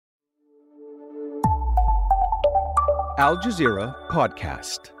Al Jazeera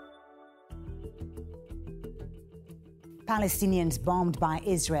Podcast. Palestinians bombed by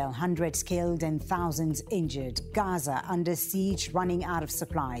Israel, hundreds killed and thousands injured. Gaza under siege, running out of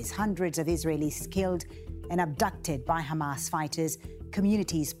supplies. Hundreds of Israelis killed and abducted by Hamas fighters.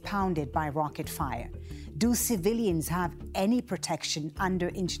 Communities pounded by rocket fire. Do civilians have any protection under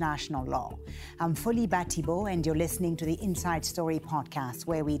international law? I'm Folly Thibault, and you're listening to the Inside Story podcast,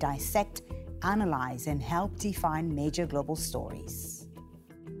 where we dissect, analyze, and help define major global stories.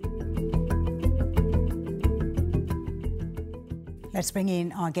 Let's bring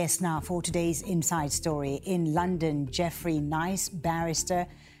in our guest now for today's Inside Story. In London, Geoffrey Nice, barrister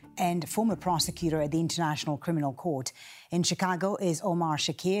and former prosecutor at the International Criminal Court. In Chicago is Omar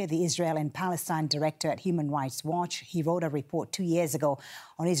Shakir, the Israel and Palestine Director at Human Rights Watch. He wrote a report 2 years ago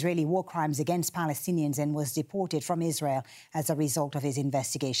on Israeli war crimes against Palestinians and was deported from Israel as a result of his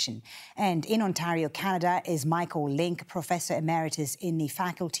investigation. And in Ontario, Canada, is Michael Lynk, Professor Emeritus in the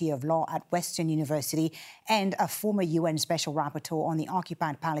Faculty of Law at Western University and a former UN Special Rapporteur on the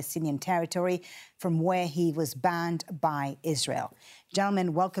occupied Palestinian territory from where he was banned by Israel.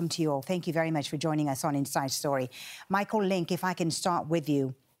 Gentlemen, welcome to you all. Thank you very much for joining us on Inside Story. Michael Lynk, if I can start with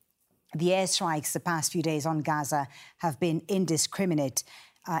you. The airstrikes the past few days on Gaza have been indiscriminate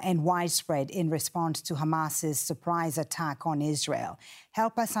and widespread in response to Hamas's surprise attack on Israel.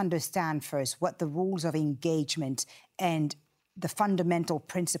 Help us understand first what the rules of engagement and the fundamental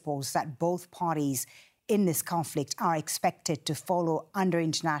principles that both parties in this conflict are expected to follow under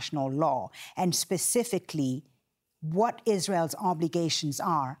international law, and specifically what Israel's obligations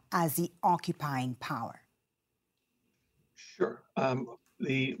are as the occupying power. Sure.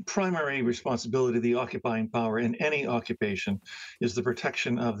 The primary responsibility of the occupying power in any occupation is the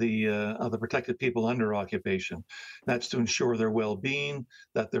protection of the protected people under occupation. That's to ensure their well-being,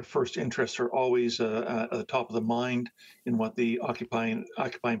 that their first interests are always at the top of the mind in what the occupying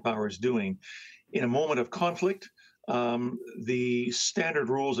power is doing. In a moment of conflict, the standard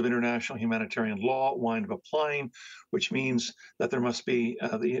rules of international humanitarian law wind up applying, which means that there must be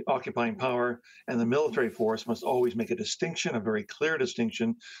the occupying power and the military force must always make a distinction, a very clear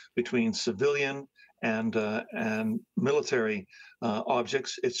distinction between civilian and military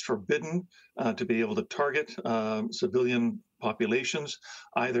objects. It's forbidden to be able to target civilian populations,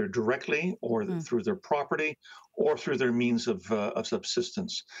 either directly or through their property or through their means of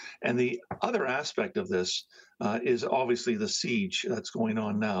subsistence. And the other aspect of this is obviously the siege that's going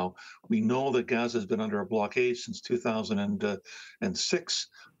on now. We know that Gaza has been under a blockade since 2006.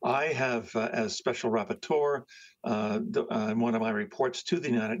 I have, as special rapporteur, in one of my reports to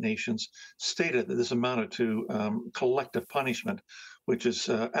the United Nations, stated that this amounted to collective punishment, which is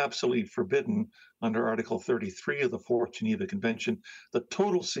absolutely forbidden under Article 33 of the Fourth Geneva Convention. The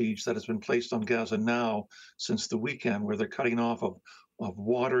total siege that has been placed on Gaza now since the weekend, where they're cutting off of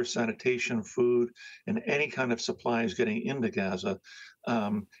water, sanitation, food, and any kind of supplies getting into Gaza,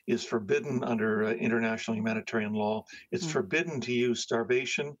 is forbidden under international humanitarian law. It's forbidden to use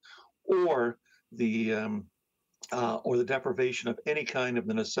starvation or the deprivation of any kind of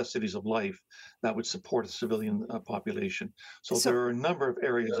the necessities of life that would support a civilian population. So there are a number of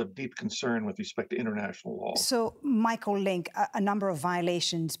areas of deep concern with respect to international law. So, Michael Lynk, a number of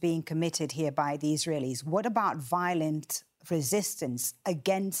violations being committed here by the Israelis. What about violent resistance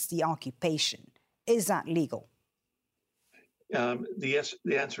against the occupation? Is that legal? The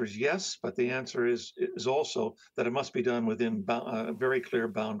answer is yes, but the answer is also that it must be done within very clear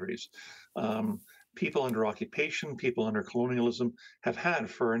boundaries. People under occupation, people under colonialism have had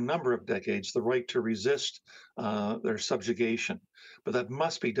for a number of decades the right to resist their subjugation. But that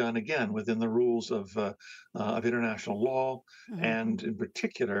must be done, again, within the rules of international law. And in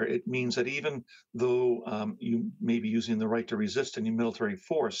particular, it means that even though you may be using the right to resist any military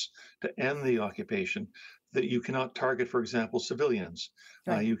force to end the occupation, that you cannot target, for example, civilians.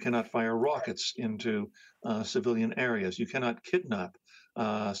 Right. You cannot fire rockets into civilian areas. You cannot kidnap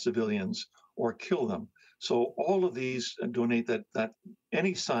civilians or kill them. So all of these donate that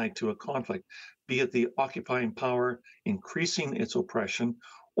any side to a conflict, be it the occupying power increasing its oppression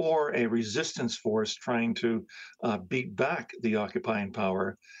or a resistance force trying to beat back the occupying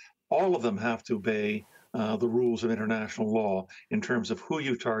power, all of them have to obey the rules of international law in terms of who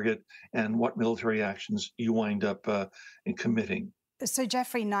you target and what military actions you wind up in committing. So,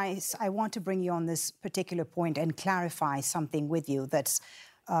 Geoffrey Nice, I want to bring you on this particular point and clarify something with you that's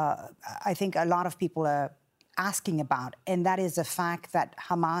I think a lot of people are asking about, and that is the fact that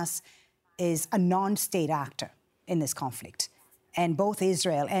Hamas is a non-state actor in this conflict. And both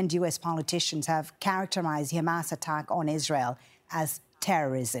Israel and U.S. politicians have characterized the Hamas attack on Israel as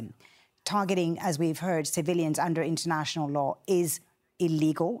terrorism. targeting, as we've heard, civilians under international law is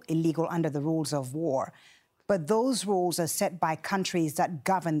illegal under the rules of war. But those rules are set by countries that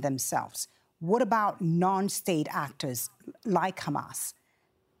govern themselves. What about non-state actors like Hamas?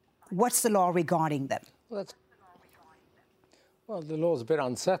 What's the law regarding them? Well, the law's a bit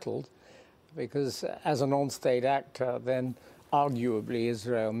unsettled because as a non-state actor, then arguably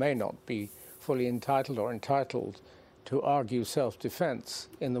Israel may not be fully entitled or entitled to argue self-defense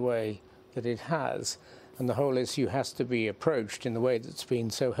in the way that it has. And the whole issue has to be approached in the way that's been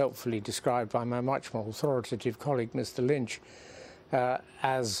so helpfully described by my much more authoritative colleague, Mr. Lynch,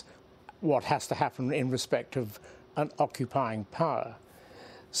 as what has to happen in respect of an occupying power.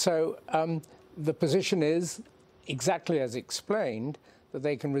 So the position is, exactly as explained, that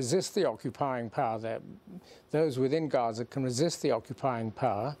they can resist the occupying power. That those within Gaza can resist the occupying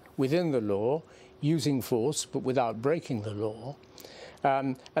power within the law, using force, but without breaking the law.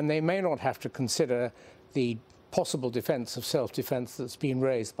 And they may not have to consider the possible defense of self-defense that's been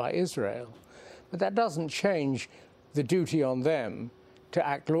raised by Israel. But that doesn't change the duty on them to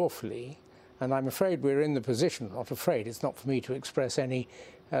act lawfully. And I'm afraid we're in the position, not afraid, it's not for me to express any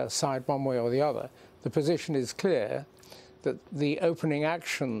side one way or the other. The position is clear that the opening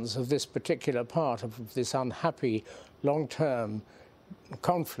actions of this particular part of this unhappy long-term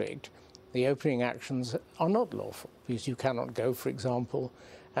conflict, the opening actions are not lawful, because you cannot go, for example,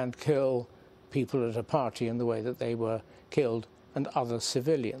 and kill people at a party in the way that they were killed and other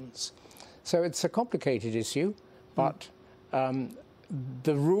civilians. So it's a complicated issue, but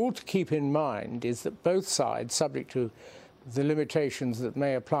the rule to keep in mind is that both sides, subject to the limitations that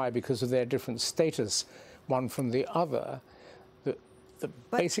may apply because of their different status, one from the other, the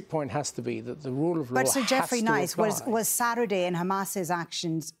basic point has to be that the rule of law has to apply. But Sir Geoffrey Nice, was Saturday and Hamas's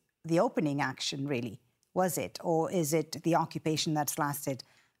actions the opening action, really? Was it? Or is it the occupation that's lasted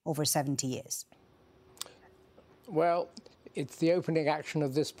over 70 years? Well, it's the opening action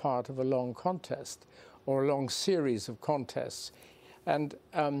of this part of a long contest, or a long series of contests. And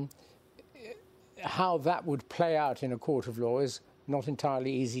how that would play out in a court of law is not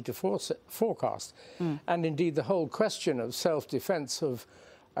entirely easy to forecast. And indeed, the whole question of self-defense of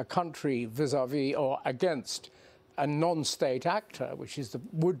a country vis-à-vis or against a non-state actor, which is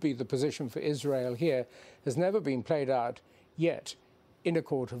would be the position for Israel here, has never been played out yet in a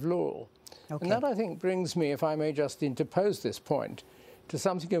court of law. Okay. And that, I think, brings me, if I may just interpose this point, to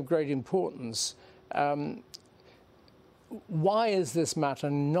something of great importance. Why is this matter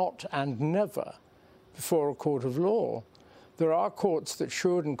not and never before a court of law? There are courts that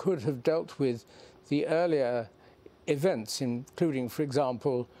should and could have dealt with the earlier events, including, for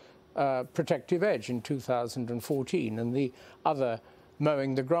example, Protective Edge in 2014 and the other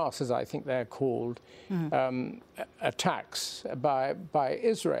mowing the grass, as I think they're called, attacks by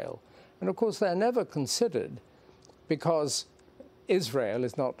Israel. And of course, they're never considered because Israel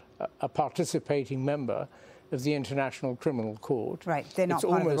is not a participating member of the International Criminal Court. Right, they're not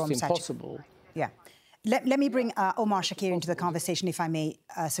part of the Rome Statute. It's almost impossible. Yeah. Let me bring Omar Shakir into the conversation, if I may,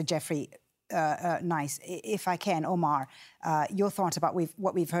 Sir Geoffrey Nice. If I can, Omar, your thoughts about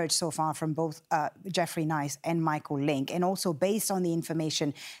what we've heard so far from both Geoffrey Nice and Michael Lynk, and also based on the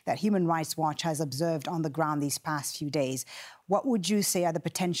information that Human Rights Watch has observed on the ground these past few days, what would you say are the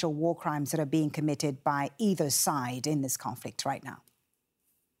potential war crimes that are being committed by either side in this conflict right now?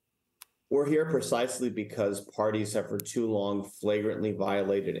 We're here precisely because parties have for too long flagrantly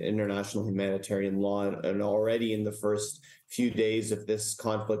violated international humanitarian law, and already in the first few days of this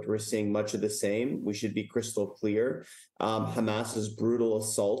conflict, we're seeing much of the same. We should be crystal clear. Hamas's brutal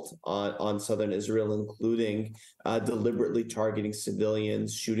assault on southern Israel, including deliberately targeting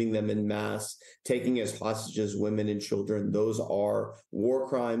civilians, shooting them in mass, taking as hostages women and children, those are war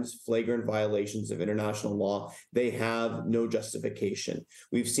crimes, flagrant violations of international law. They have no justification.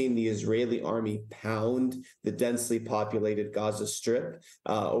 We've seen the Israeli army pound the densely populated Gaza Strip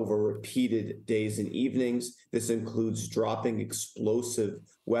over repeated days and evenings. This includes dropping explosive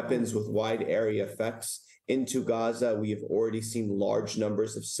weapons with wide area effects into Gaza. We have already seen large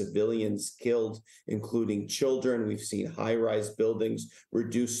numbers of civilians killed, including children. We've seen high-rise buildings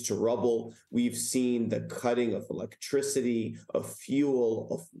reduced to rubble. We've seen the cutting of electricity, of fuel,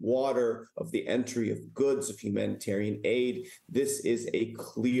 of water, of the entry of goods, of humanitarian aid. This is a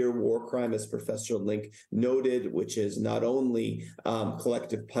clear war crime, as Professor Lynk noted, which is not only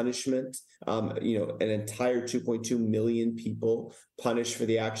collective punishment, an entire 2.2 million people punished for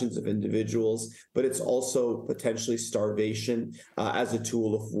the actions of individuals, but it's also also potentially starvation as a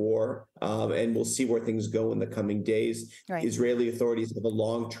tool of war. And we'll see where things go in the coming days. Right. Israeli authorities have a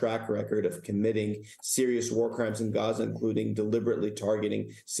long track record of committing serious war crimes in Gaza, including deliberately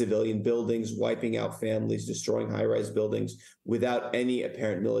targeting civilian buildings, wiping out families, destroying high-rise buildings without any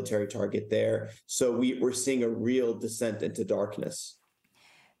apparent military target there. So we're seeing a real descent into darkness.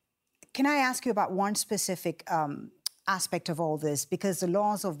 Can I ask you about one specific aspect of all this? Because the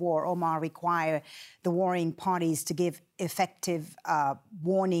laws of war, Omar, require the warring parties to give effective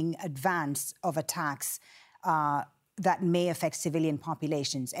warning advance of attacks that may affect civilian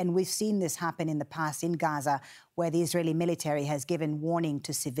populations. And we've seen this happen in the past in Gaza, where the Israeli military has given warning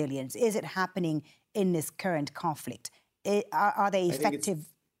to civilians. Is it happening in this current conflict? Are they effective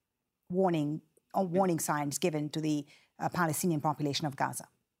warning signs given to the Palestinian population of Gaza?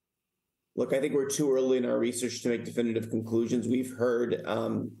 Look, I think we're too early in our research to make definitive conclusions. We've heard,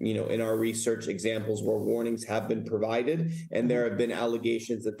 in our research examples where warnings have been provided, and there have been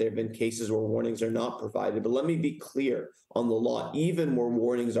allegations that there have been cases where warnings are not provided. But let me be clear on the law. Even where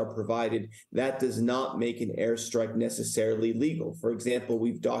warnings are provided, that does not make an airstrike necessarily legal. For example,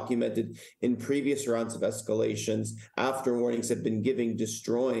 we've documented in previous rounds of escalations, after warnings have been given,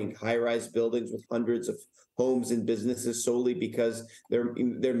 destroying high-rise buildings with hundreds of homes and businesses solely because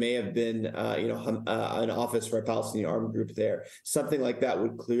there may have been an office for a Palestinian armed group there. Something like that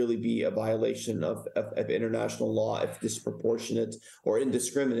would clearly be a violation of international law if disproportionate or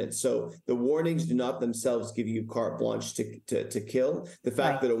indiscriminate. So the warnings do not themselves give you carte blanche to kill. The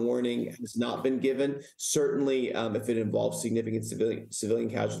fact that a warning has not been given, certainly if it involves significant civilian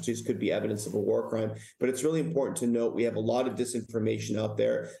casualties, could be evidence of a war crime. But it's really important to note we have a lot of disinformation out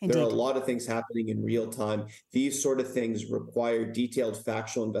there. Indeed. There are a lot of things happening in real time. These sort of things require detailed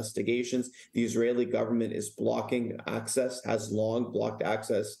factual investigations. The Israeli government is blocking access, has long blocked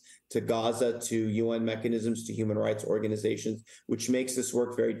access to Gaza, to UN mechanisms, to human rights organizations, which makes this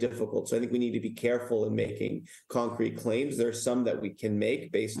work very difficult. So I think we need to be careful in making concrete claims. There are some that we can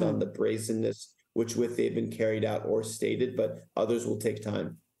make based on the brazenness which they've been carried out or stated, but others will take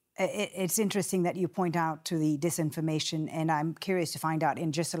time. It's interesting that you point out to the disinformation, and I'm curious to find out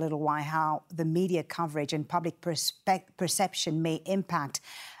in just a little while how the media coverage and public perception may impact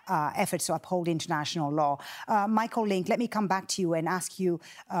efforts to uphold international law. Michael Lynk, let me come back to you and ask you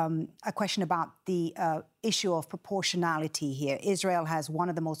a question about the issue of proportionality here. Israel has one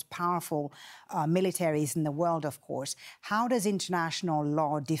of the most powerful militaries in the world, of course. How does international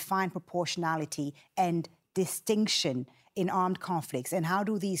law define proportionality and distinction in armed conflicts, and how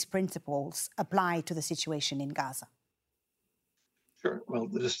do these principles apply to the situation in Gaza? Sure. Well,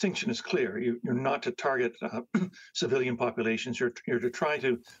 the distinction is clear. You're not to target civilian populations. You're to try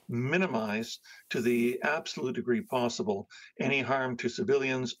to minimize, to the absolute degree possible, any harm to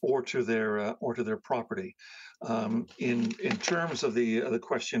civilians or to their property. In terms of the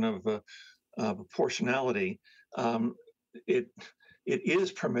question of proportionality, it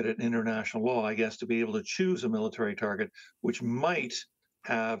is permitted in international law, I guess, to be able to choose a military target which might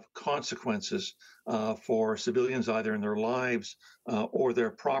have consequences for civilians, either in their lives or their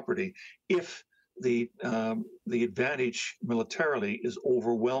property, if the advantage militarily is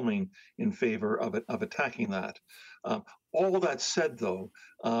overwhelming in favor of attacking that. All of that said, though,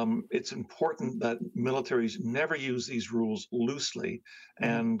 it's important that militaries never use these rules loosely.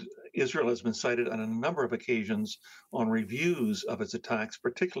 And Israel has been cited on a number of occasions on reviews of its attacks,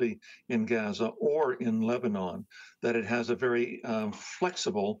 particularly in Gaza or in Lebanon, that it has a very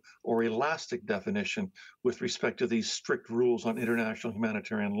flexible or elastic definition with respect to these strict rules on international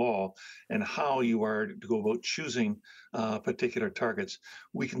humanitarian law and how you are to go about choosing particular targets.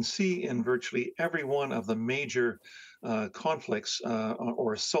 We can see in virtually every one of the major conflicts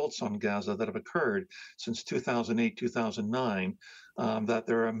or assaults on Gaza that have occurred since 2008, 2009, that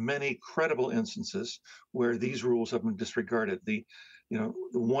there are many credible instances where these rules have been disregarded. The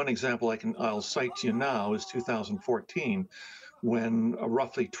one example I'll cite to you now is 2014, when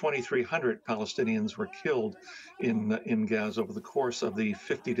roughly 2,300 Palestinians were killed in Gaza over the course of the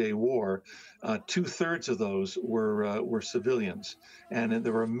 50-day war. 2/3 of those were civilians, and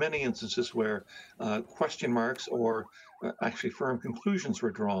there were many instances where question marks or actually firm conclusions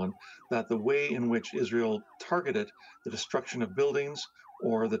were drawn that the way in which Israel targeted the destruction of buildings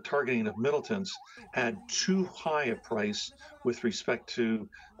or the targeting of militants had too high a price with respect to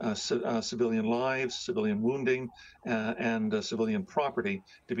civilian lives, civilian wounding, and civilian property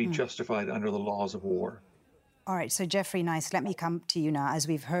to be justified under the laws of war. All right, so Geoffrey Nice, let me come to you now. As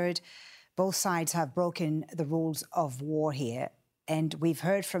we've heard, both sides have broken the rules of war here. And we've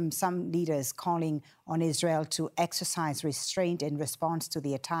heard from some leaders calling on Israel to exercise restraint in response to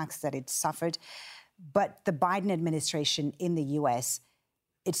the attacks that it suffered. But the Biden administration in the U.S.,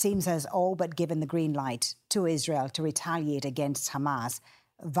 it seems, has all but given the green light to Israel to retaliate against Hamas,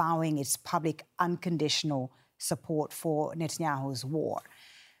 vowing its public unconditional support for Netanyahu's war.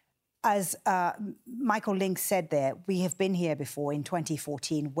 As Michael Lynk said there, we have been here before in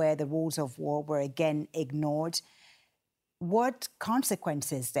 2014 where the rules of war were again ignored. What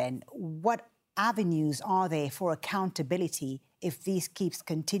consequences then, what avenues are there for accountability if this keeps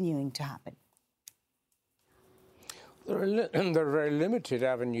continuing to happen? There are very limited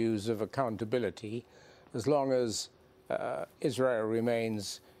avenues of accountability as long as Israel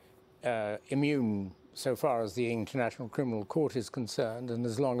remains immune so far as the International Criminal Court is concerned, and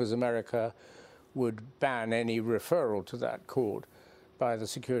as long as America would ban any referral to that court by the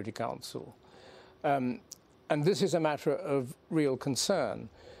Security Council. And this is a matter of real concern,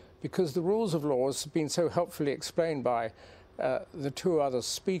 because the rules of law, as have been so helpfully explained by the two other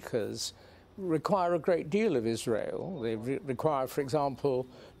speakers, require a great deal of Israel. They require, for example,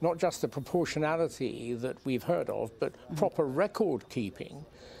 not just the proportionality that we've heard of, but proper record keeping,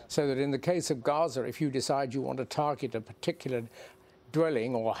 so that in the case of Gaza, if you decide you want to target a particular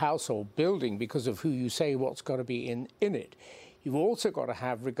dwelling or house or building because of who you say what's got to be in it, you've also got to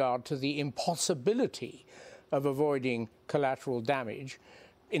have regard to the impossibility of avoiding collateral damage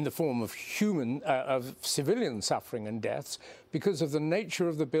in the form of civilian suffering and deaths because of the nature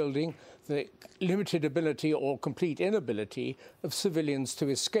of the building, the limited ability or complete inability of civilians to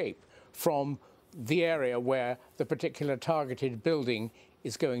escape from the area where the particular targeted building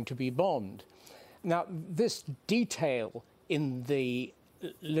is going to be bombed. Now, this detail in the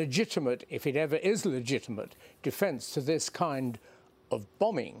legitimate, if it ever is legitimate, defense to this kind of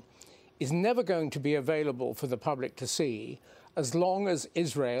bombing is never going to be available for the public to see as long as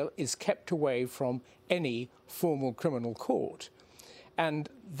Israel is kept away from any formal criminal court. And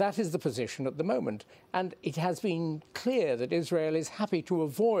that is the position at the moment. And it has been clear that Israel is happy to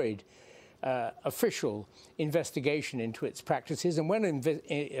avoid official investigation into its practices. And when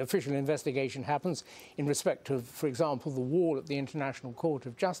official investigation happens in respect of, for example, the war at the International Court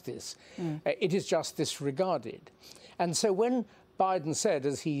of Justice, it is just disregarded. And so when Biden said,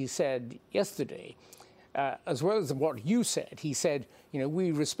 as he said yesterday, as well as what you said, he said, you know,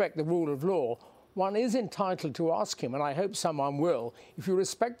 we respect the rule of law. One is entitled to ask him, and I hope someone will, if you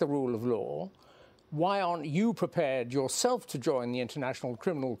respect the rule of law, why aren't you prepared yourself to join the International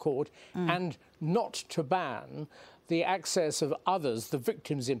Criminal Court and not to ban the access of others, the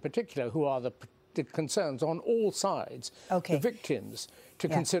victims in particular, who are the concerns on all sides, the victims, to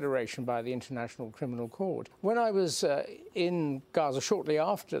consideration by the International Criminal Court. When I was in Gaza shortly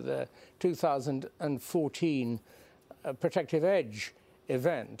after the 2014 Protective Edge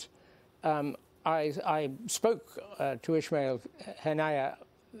event, I spoke to Ismail Haniyeh,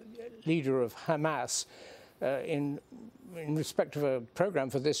 leader of Hamas, in respect of a program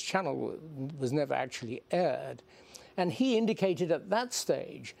for this channel that was never actually aired. And he indicated at that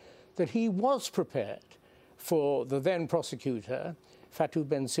stage that he was prepared for the then prosecutor, Fatou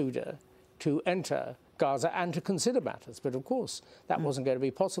Bensouda, to enter Gaza and to consider matters. But of course, that wasn't going to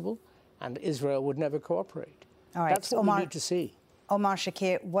be possible, and Israel would never cooperate. All right. That's what we need to see. Omar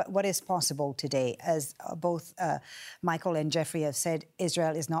Shakir, what is possible today? As both Michael and Geoffrey have said,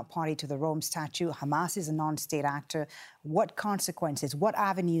 Israel is not party to the Rome Statute. Hamas is a non-state actor. What consequences, what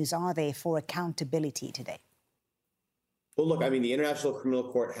avenues are there for accountability today? Well, look, I mean, the International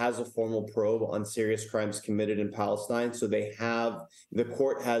Criminal Court has a formal probe on serious crimes committed in Palestine. So the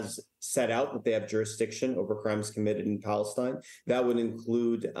court has set out that they have jurisdiction over crimes committed in Palestine. That would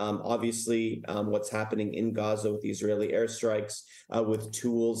include, obviously, what's happening in Gaza with the Israeli airstrikes, with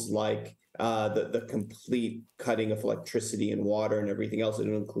tools like the complete cutting of electricity and water and everything else. It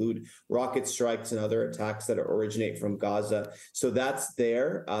would include rocket strikes and other attacks that originate from Gaza. So that's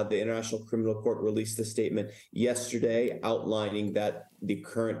there. The International Criminal Court released a statement yesterday outlining that the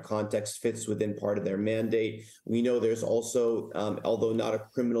current context fits within part of their mandate. We know there's also, although not a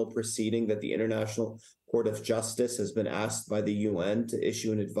criminal proceeding, that the International Court of Justice has been asked by the UN to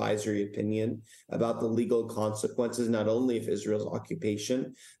issue an advisory opinion about the legal consequences, not only of Israel's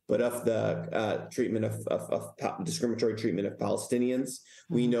occupation, but of the treatment of discriminatory treatment of Palestinians.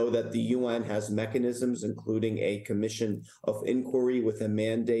 We know that the UN has mechanisms, including a commission of inquiry with a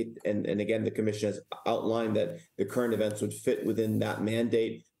mandate. And again, the commission has outlined that the current events would fit within that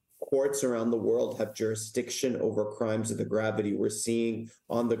mandate. courts around the world have jurisdiction over crimes of the gravity we're seeing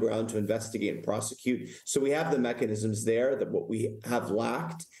on the ground to investigate and prosecute. So we have the mechanisms there. That what we have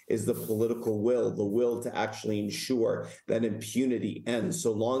lacked is the political will, the will to actually ensure that impunity ends.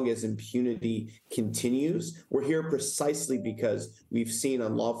 So long as impunity continues, we're here precisely because we've seen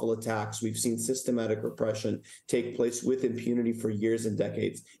unlawful attacks, we've seen systematic repression take place with impunity for years and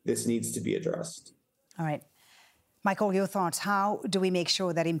decades. This needs to be addressed. All right. Michael, your thoughts. How do we make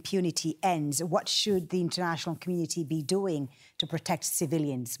sure that impunity ends? What should the international community be doing to protect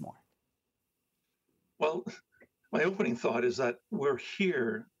civilians more? Well, my opening thought is that we're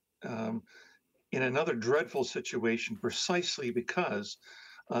here in another dreadful situation precisely because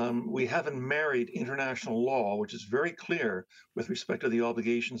we haven't married international law, which is very clear with respect to the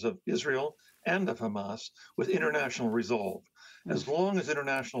obligations of Israel and of Hamas, with international resolve. As long as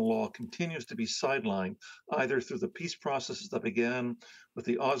international law continues to be sidelined, either through the peace processes that began with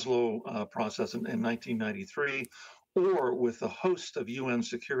the Oslo process in 1993, or with a host of UN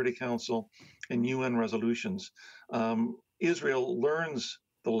Security Council and UN resolutions, Israel learns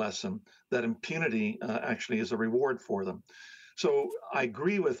the lesson that impunity actually is a reward for them. So I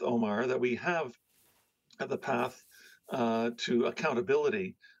agree with Omar that we have the path to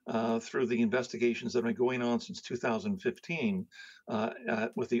accountability through the investigations that have been going on since 2015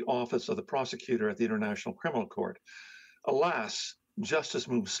 with the Office of the Prosecutor at the International Criminal Court. Alas, justice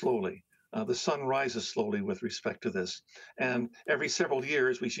moves slowly. The sun rises slowly with respect to this. And every several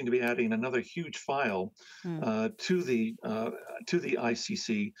years, we seem to be adding another huge file to the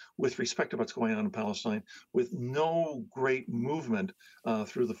ICC with respect to what's going on in Palestine, with no great movement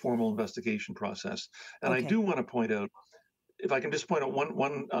through the formal investigation process. And I do want to point out, if I can just point out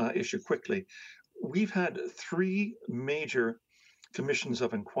one issue quickly, we've had three major commissions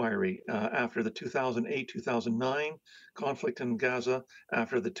of inquiry after the 2008-2009 conflict in Gaza,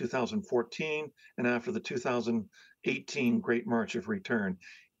 after the 2014, and after the 2018 Great March of Return.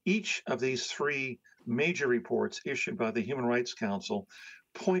 Each of these three major reports issued by the Human Rights Council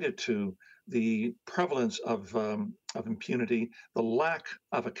pointed to the prevalence of impunity, the lack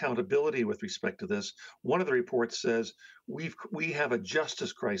of accountability with respect to this. One of the reports says we have a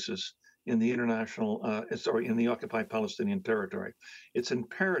justice crisis in the in the occupied Palestinian territory. It's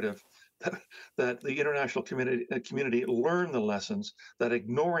imperative that the international community learn the lessons that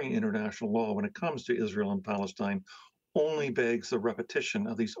ignoring international law when it comes to Israel and Palestine only begs the repetition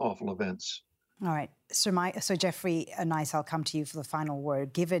of these awful events. All right. So Geoffrey Nice, I'll come to you for the final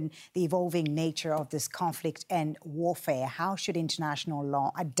word. Given the evolving nature of this conflict and warfare, how should international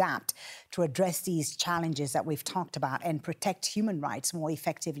law adapt to address these challenges that we've talked about and protect human rights more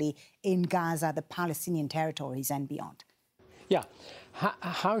effectively in Gaza, the Palestinian territories and beyond? Yeah.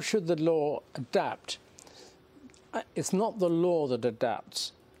 How should the law adapt? It's not the law that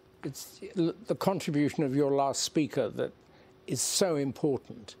adapts. It's the contribution of your last speaker that is so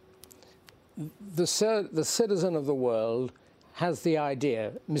important. The citizen of the world has the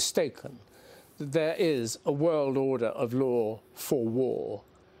idea, mistaken, that there is a world order of law for war,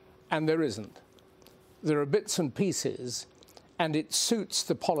 and there isn't. There are bits and pieces, and it suits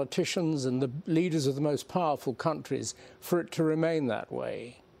the politicians and the leaders of the most powerful countries for it to remain that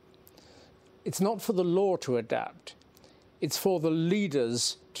way. It's not for the law to adapt. It's for the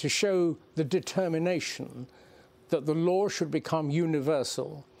leaders to show the determination that the law should become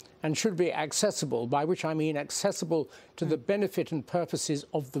universal and should be accessible, by which I mean accessible to the benefit and purposes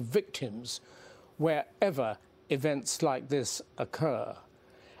of the victims wherever events like this occur.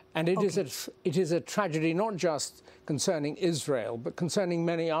 And it is a tragedy not just concerning Israel, but concerning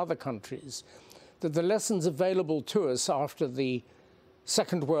many other countries, that the lessons available to us after the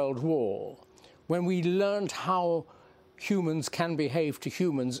Second World War, when we learned how humans can behave to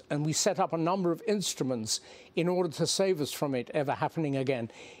humans, and we set up a number of instruments in order to save us from it ever happening again.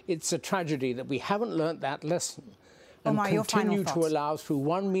 It's a tragedy that we haven't learnt that lesson and Omar, continue to allow, through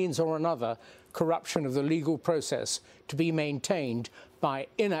one means or another, corruption of the legal process to be maintained by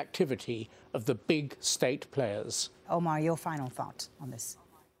inactivity of the big state players. Omar, your final thought on this.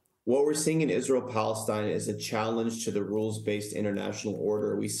 What we're seeing in Israel-Palestine is a challenge to the rules-based international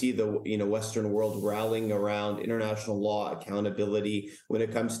order. We see the Western world rallying around international law accountability when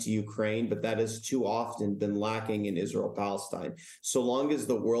it comes to Ukraine, but that has too often been lacking in Israel-Palestine. So long as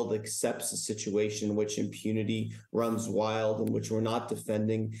the world accepts a situation in which impunity runs wild, in which we're not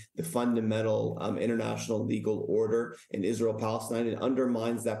defending the fundamental international legal order in Israel-Palestine, it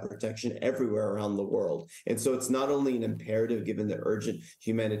undermines that protection everywhere around the world. And so it's not only an imperative given the urgent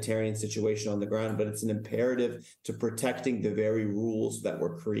humanitarian situation on the ground, but it's an imperative to protecting the very rules that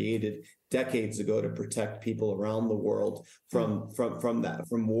were created decades ago to protect people around the world from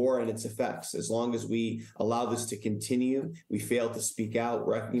war and its effects. As long as we allow this to continue, we fail to speak out,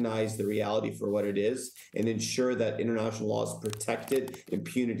 recognize the reality for what it is, and ensure that international law is protected,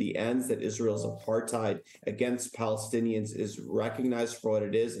 impunity ends, that Israel's apartheid against Palestinians is recognized for what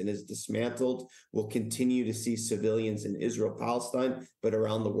it is and is dismantled, we'll continue to see civilians in Israel, Palestine, but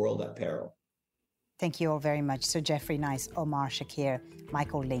around the world at peril. Thank you all very much. So Geoffrey Nice, Omar Shakir,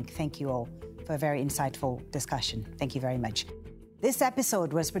 Michael Lynk, thank you all for a very insightful discussion. Thank you very much. This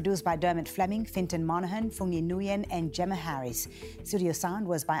episode was produced by Dermot Fleming, Fintan Monahan, Fungi Nguyen, and Gemma Harris. Studio sound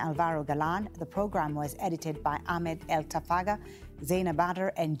was by Alvaro Galan. The program was edited by Ahmed El Tafaga, Zaina Badr,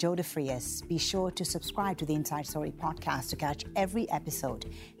 and Joe DeFrias. Be sure to subscribe to the Inside Story podcast to catch every episode.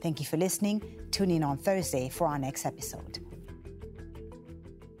 Thank you for listening. Tune in on Thursday for our next episode.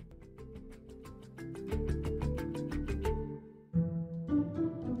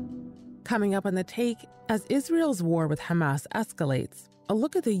 Coming up on The Take, as Israel's war with Hamas escalates, a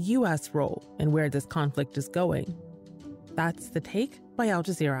look at the U.S. role and where this conflict is going. That's The Take by Al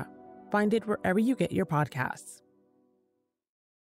Jazeera. Find it wherever you get your podcasts.